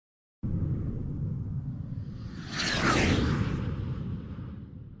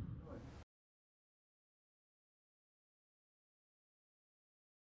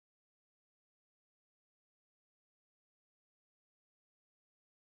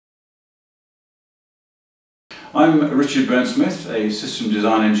I'm Richard Burnsmith, a system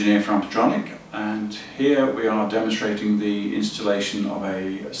design engineer for Ampetronic, and here we are demonstrating the installation of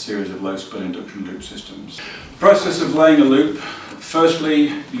a series of low spill induction loop systems. The process of laying a loop: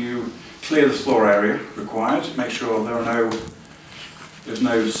 firstly you clear the floor area required, make sure there's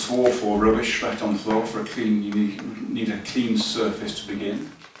no swarf or rubbish left on the floor. For a clean, you need a clean surface to begin.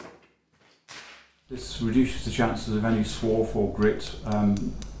 This reduces the chances of any swarf or grit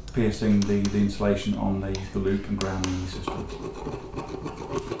piercing the insulation on the loop and grounding the system.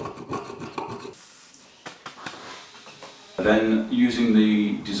 Then, using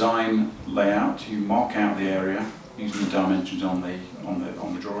the design layout, you mark out the area using the dimensions on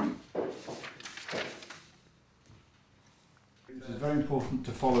the drawing. It is very important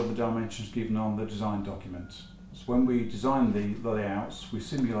to follow the dimensions given on the design document. So when we design the layouts, we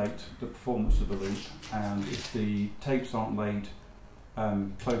simulate the performance of the loop, and if the tapes aren't laid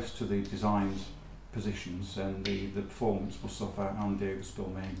close to the designed positions, then the performance will suffer and the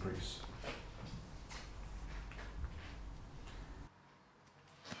overspill may increase.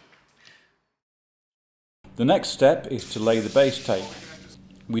 The next step is to lay the base tape.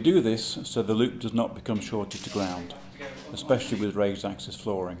 We do this so the loop does not become shorted to ground, especially with raised access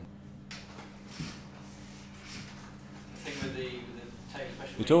flooring.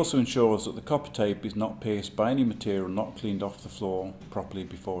 It also ensures that the copper tape is not pierced by any material not cleaned off the floor properly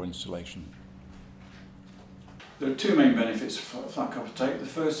before installation. There are two main benefits of flat copper tape. The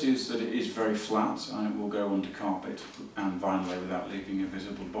first is that it is very flat and it will go under carpet and vinyl without leaving a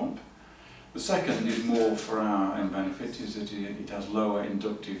visible bump. The second is more for our own benefit, is that it has lower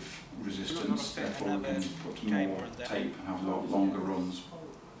inductive resistance, therefore we can put more tape and have longer runs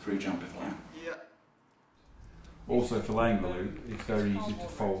for each amplifier. Also, for laying the loop, it's very easy to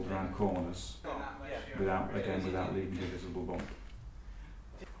fold around corners without leaving a visible bump.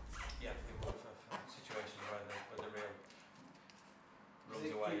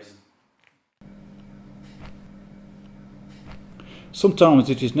 Sometimes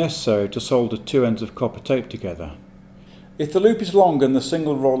it is necessary to solder two ends of copper tape together. If the loop is longer than the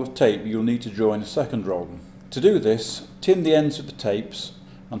single roll of tape, you'll need to draw in a second roll. To do this, tin the ends of the tapes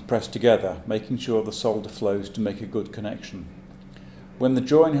and press together, making sure the solder flows to make a good connection. When the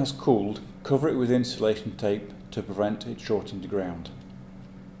join has cooled, cover it with insulation tape to prevent it shorting the ground.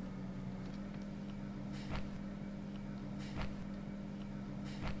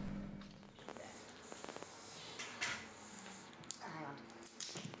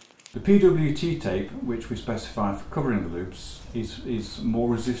 The PWT tape, which we specify for covering the loops, is more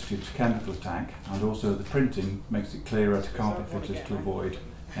resistant to chemical attack, and also the printing makes it clearer to carpet fitters to avoid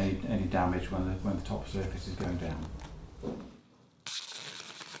any damage when the top surface is going down.